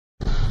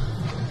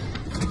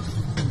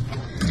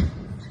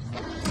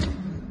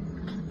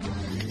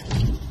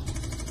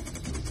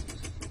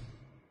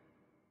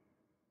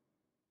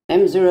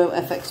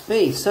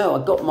M0FXB. So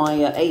I got my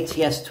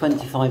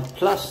ATS25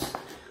 Plus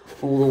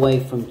all the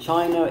way from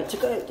China.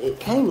 It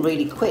came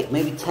really quick,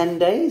 maybe 10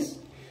 days.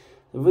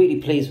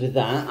 Really pleased with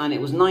that, and it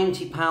was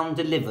 £90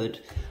 delivered,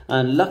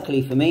 and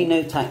luckily for me,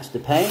 no tax to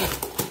pay.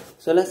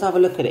 So let's have a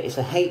look at it. It's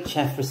a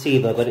HF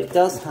receiver, but it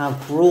does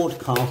have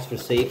broadcast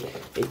receive.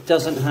 It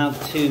doesn't have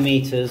 2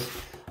 meters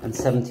and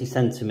 70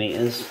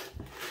 centimeters.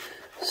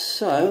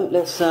 So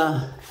let's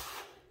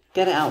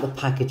get it out of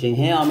the packaging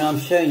here. I mean, I'm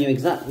showing you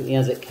exactly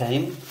as it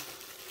came.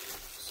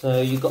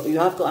 So you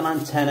have got an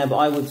antenna, but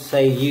I would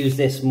say use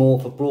this more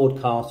for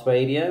broadcast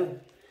radio.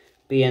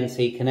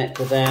 BNC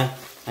connector there,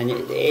 and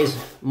it is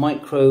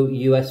micro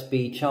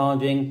USB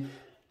charging.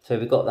 So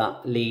we've got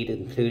that lead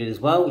included as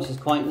well, which is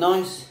quite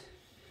nice.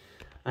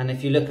 And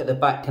if you look at the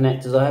back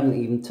connectors, I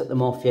haven't even took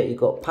them off yet. You've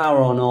got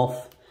power on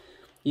off,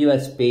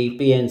 USB,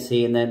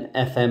 BNC, and then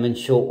FM and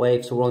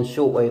shortwave. So we're on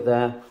shortwave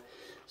there.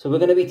 So we're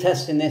going to be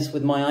testing this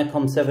with my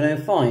Icon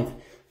 705. So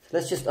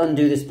let's just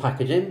undo this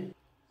packaging.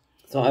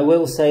 So I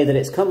will say that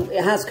it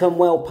has come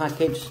well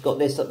packaged. It's got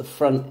this at the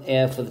front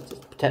here to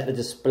protect the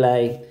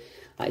display.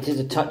 It is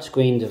a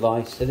touchscreen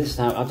device. So this is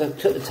how I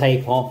took the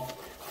tape off,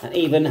 and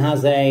even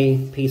has a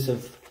piece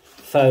of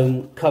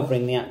foam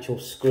covering the actual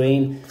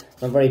screen.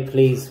 So I'm very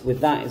pleased with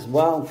that as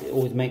well. It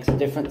always makes a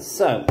difference.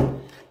 So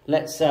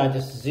let's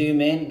just zoom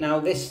in. Now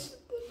this,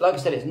 like I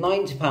said, it's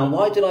 £90.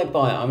 Why did I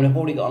buy it? I mean, I've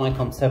already got an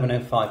Icon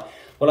 705.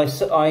 Well, I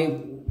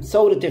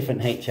sold a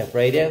different HF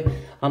radio,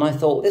 and I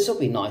thought this will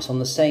be nice on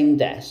the same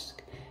desk.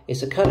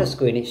 It's a colour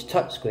screen, it's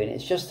touch screen,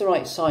 it's just the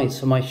right size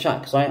for my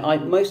shack. Because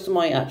most of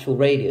my actual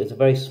radios are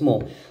very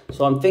small.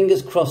 So I'm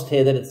fingers crossed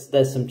here that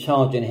there's some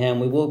charge in here, and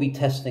we will be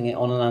testing it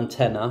on an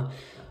antenna.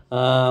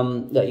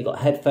 Look, you've got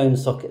a headphone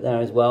socket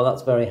there as well,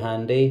 that's very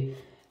handy.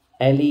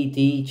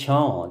 LED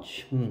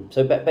charge.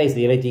 So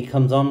basically the LED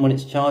comes on when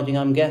it's charging,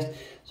 I'm guessing.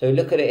 So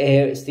look at it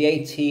here, it's the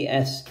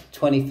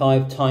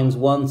ATS25 times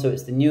 1, so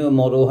it's the newer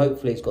model.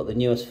 Hopefully it's got the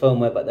newest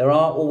firmware, but there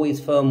are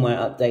always firmware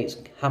updates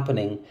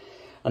happening,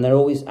 and they're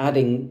always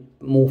adding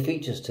more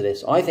features to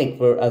this. I think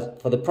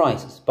for the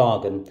price, it's a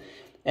bargain.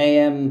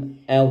 AM,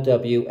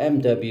 LW,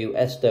 MW,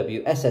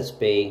 SW,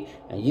 SSB,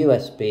 and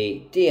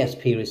USB,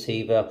 DSP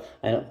receiver,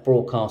 and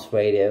broadcast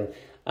radio.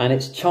 And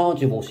it's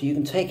chargeable, so you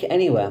can take it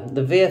anywhere.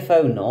 The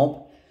VFO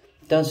knob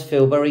does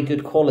feel very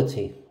good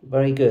quality,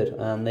 very good.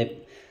 And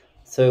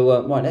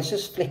right, let's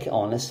just flick it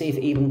on. Let's see if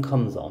it even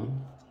comes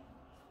on.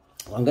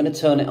 I'm going to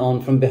turn it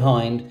on from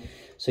behind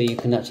so you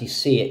can actually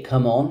see it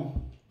come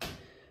on.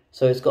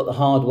 So it's got the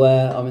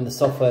hardware, I mean the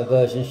software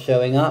version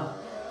showing up.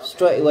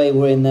 Straight away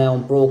we're in there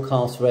on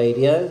broadcast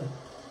radio.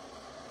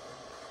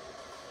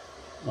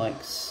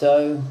 Like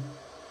so.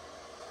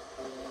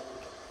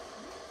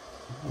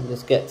 I'll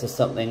just get to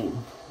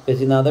something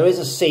busy now. There is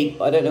a seat,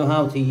 but I don't know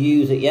how to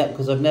use it yet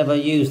because I've never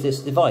used this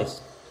device.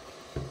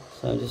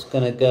 So I'm just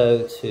going to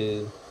go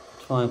to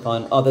try and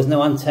find... Oh, there's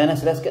no antenna,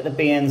 so let's get the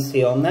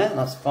BNC on there.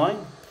 That's fine.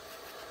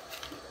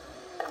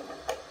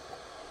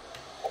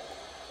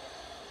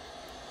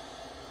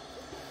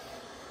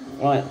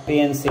 Right,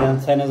 BNC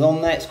antenna's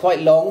on there. It's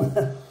quite long,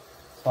 so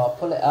I'll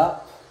pull it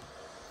up.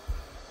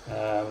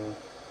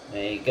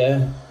 There you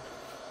go.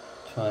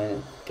 Try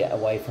and get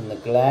away from the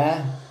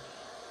glare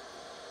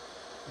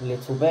a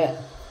little bit.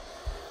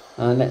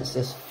 And let's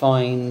just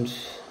find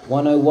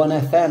 101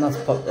 FM. That's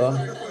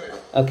popular.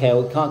 Okay,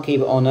 we can't keep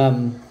it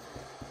on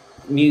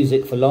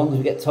music for long because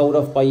we get told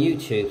off by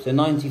YouTube. So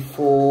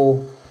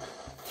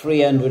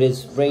 94.300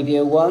 is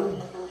Radio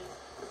 1.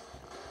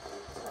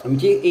 I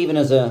mean, even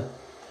as a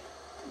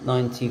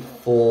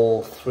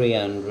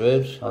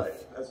 94.300.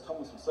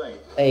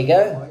 There you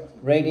go,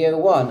 Radio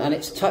 1, and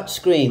it's touch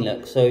screen.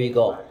 Look, so you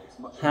got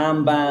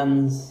ham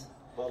bands.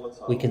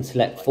 We can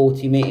select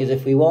 40 meters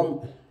if we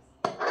want.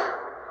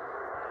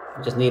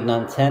 We just need an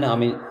antenna. I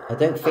mean, I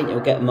don't think you'll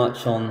get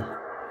much on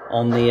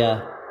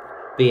the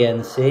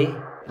BNC.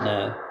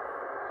 No,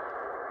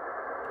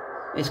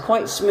 it's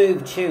quite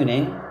smooth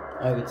tuning,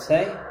 I would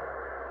say.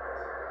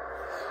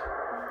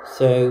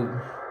 So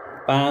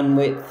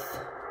bandwidth.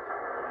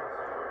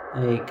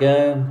 There you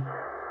go.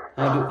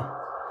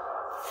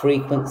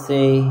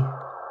 Frequency.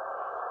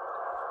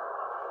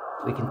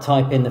 We can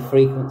type in the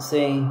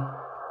frequency.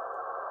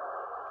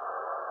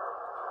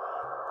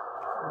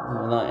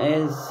 What that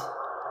is.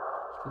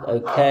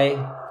 Okay.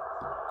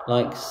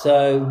 Like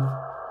so.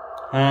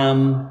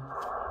 Ham.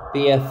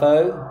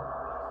 BFO.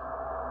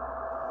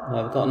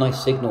 Now we've got a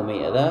nice signal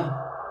meter there.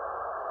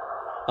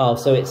 Oh,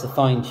 so it's the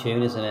fine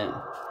tune, isn't it?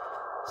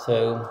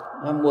 So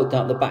I haven't worked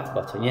out the back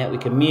button yet. We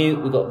can mute.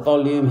 We've got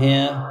volume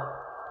here.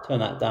 Turn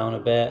that down a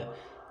bit.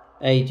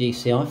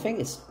 AGC. I think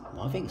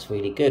it's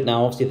really good.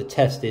 Now, obviously, the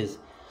test is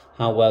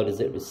how well does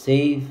it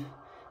receive.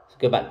 Let's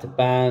go back to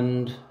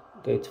band.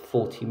 Go to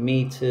 40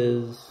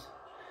 meters.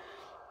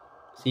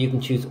 So you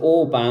can choose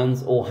all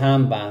bands or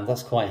ham bands.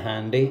 That's quite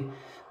handy.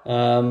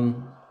 Right.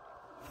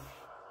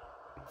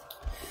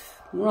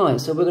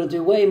 So we're going to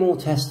do way more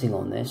testing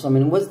on this. I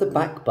mean, where's the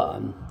back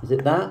button? Is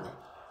it that?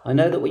 I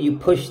know that when you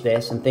push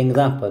this and things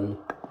happen,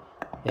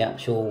 the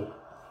actual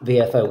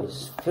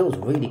VFO. Feels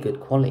really good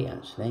quality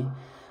actually.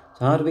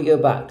 So how do we go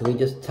back? Do we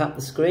just tap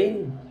the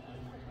screen?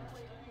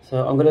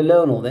 So I'm going to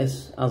learn all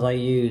this as I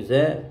use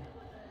it.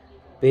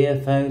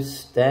 VFO,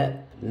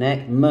 step,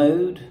 neck,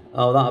 mode.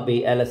 Oh, that'll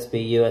be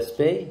LSB,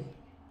 USB.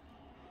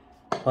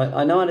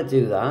 I know how to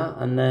do that.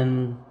 And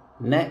then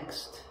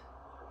next.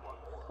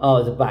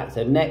 Oh, the back.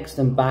 So next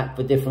and back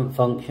for different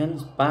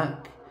functions.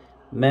 Back,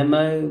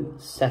 memo,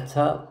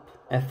 setup,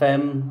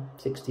 FM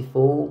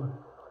 64.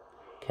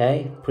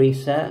 Okay,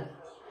 preset.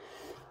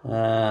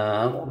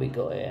 What we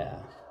got here?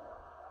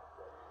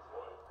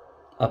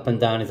 Up and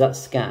down, is that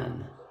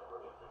scan?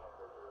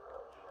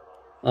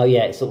 Oh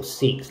yeah, it sort of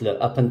seeks, look,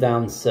 up and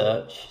down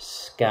search,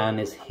 scan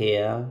is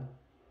here.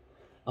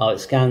 Oh, it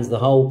scans the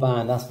whole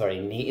band, that's very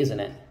neat, isn't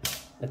it?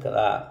 Look at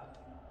that.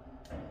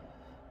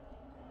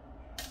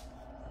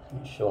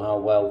 Not sure how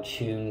well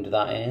tuned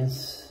that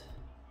is.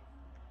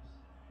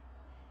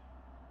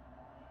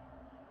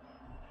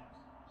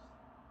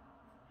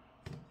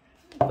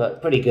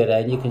 But pretty good,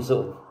 and you can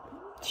sort of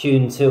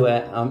tune to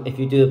it. If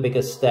you do a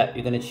bigger step,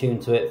 you're going to tune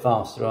to it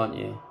faster, aren't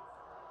you?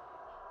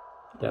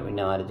 Don't really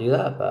know how to do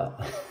that,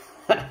 but...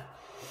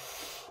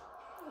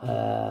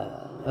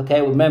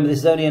 okay, well, remember this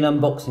is only an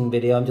unboxing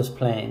video, I'm just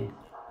playing.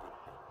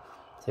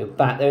 So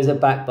back, there's a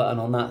back button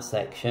on that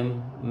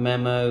section.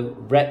 Memo,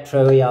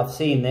 retro, yeah, I've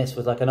seen this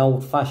was like an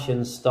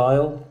old-fashioned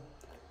style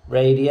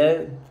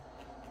radio.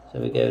 So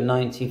we go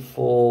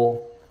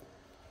 94.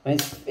 I mean,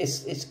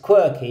 it's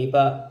quirky,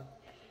 but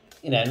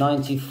you know,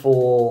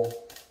 94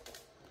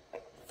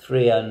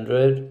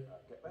 300.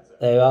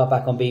 There we are,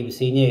 back on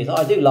BBC News.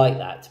 I do like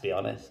that, to be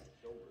honest.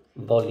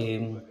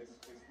 Volume.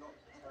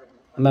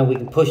 I mean, we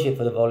can push it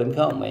for the volume,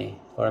 can't we?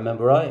 If I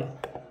remember right.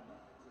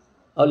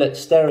 Oh, look,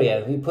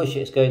 stereo. If you push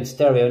it, it's going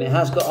stereo. And it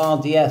has got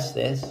RDS,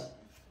 this.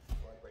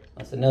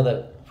 That's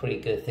another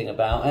pretty good thing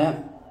about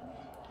it.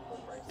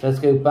 So let's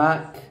go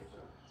back.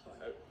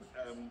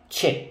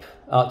 Chip.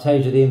 Oh, it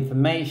tells you the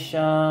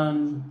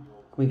information.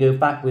 Can we go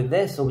back with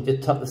this, or we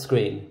just tap the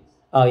screen?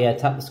 Oh, yeah,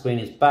 tap the screen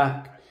is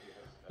back.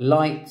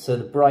 Light, so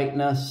the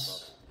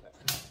brightness.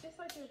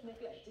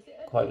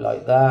 Quite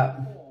like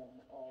that.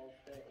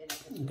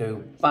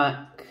 Go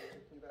back.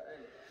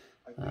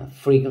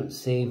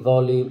 Frequency,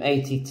 volume,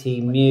 ATT,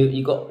 mute.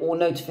 You've got all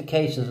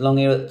notifications along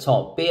here at the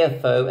top.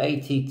 BFO,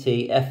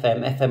 ATT,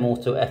 FM, FM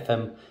auto,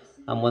 FM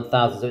and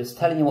 1000. So it's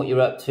telling you what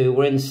you're up to.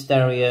 We're in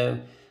stereo,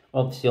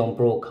 obviously on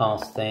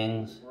broadcast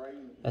things.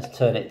 Let's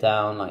turn it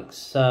down like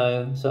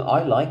so. So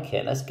I like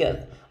it.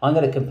 I'm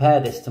going to compare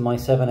this to my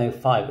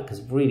 705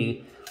 because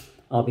really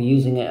I'll be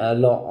using it a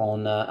lot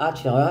on... I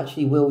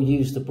actually will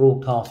use the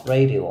broadcast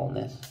radio on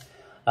this.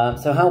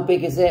 So how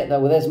big is it?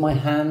 Well, there's my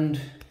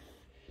hand.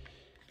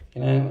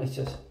 You know, it's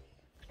just...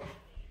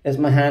 There's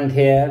my hand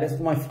here.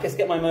 Let's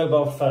get my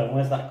mobile phone.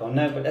 Where's that gone?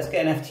 No, but let's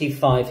get an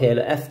FT5 here.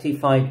 Look,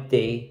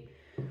 FT5D.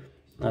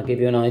 I'll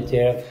give you an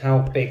idea of how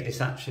big this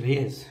actually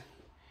is.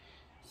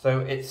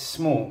 So it's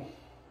small.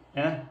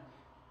 Yeah?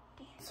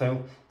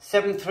 So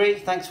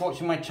 7.3, thanks for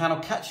watching my channel.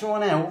 Catch you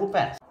on air, all the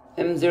best.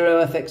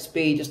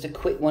 M0FXB, just a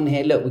quick one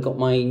here. Look, we've got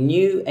my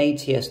new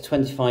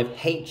ATS25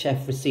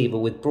 HF receiver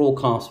with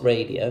broadcast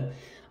radio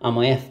and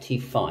my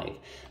FT5,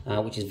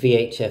 which is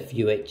VHF,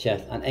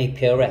 UHF and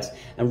APRS.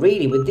 And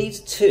really, with these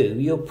two,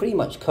 you're pretty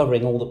much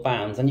covering all the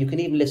bands, and you can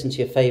even listen to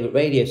your favourite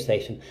radio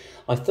station.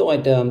 I thought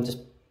I'd just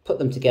put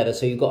them together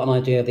so you've got an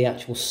idea of the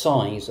actual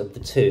size of the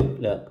two.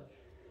 Look.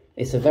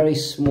 It's a very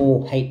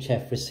small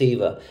HF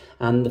receiver,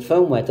 and the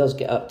firmware does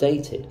get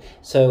updated.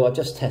 So I've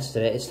just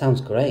tested it. It sounds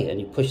great, and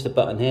you push the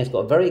button here. It's got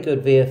a very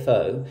good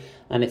VFO,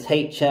 and it's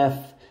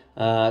HF,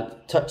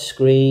 touch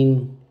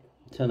screen.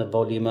 Turn the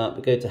volume up.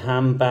 We go to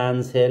ham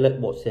bands here. Look,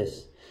 watch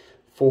this.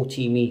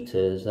 40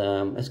 meters.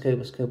 Let's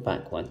go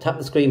back one. Tap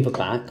the screen for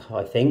back,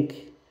 I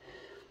think.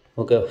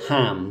 We'll go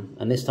ham,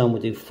 and this time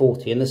we'll do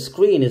 40. And the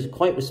screen is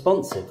quite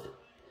responsive.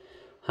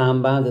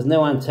 Ham band, there's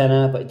no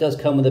antenna, but it does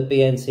come with a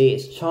BNC.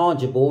 It's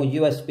chargeable,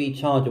 USB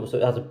chargeable, so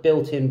it has a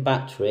built-in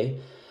battery.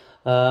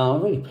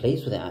 I'm really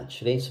pleased with it,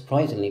 actually,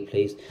 surprisingly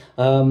pleased.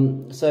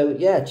 So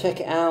yeah, check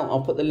it out.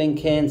 I'll put the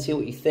link in, see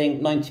what you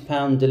think.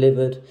 £90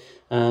 delivered,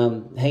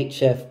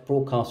 HF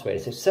broadcast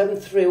radio. So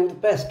 7.3, all the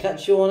best.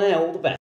 Catch you on air, all the best.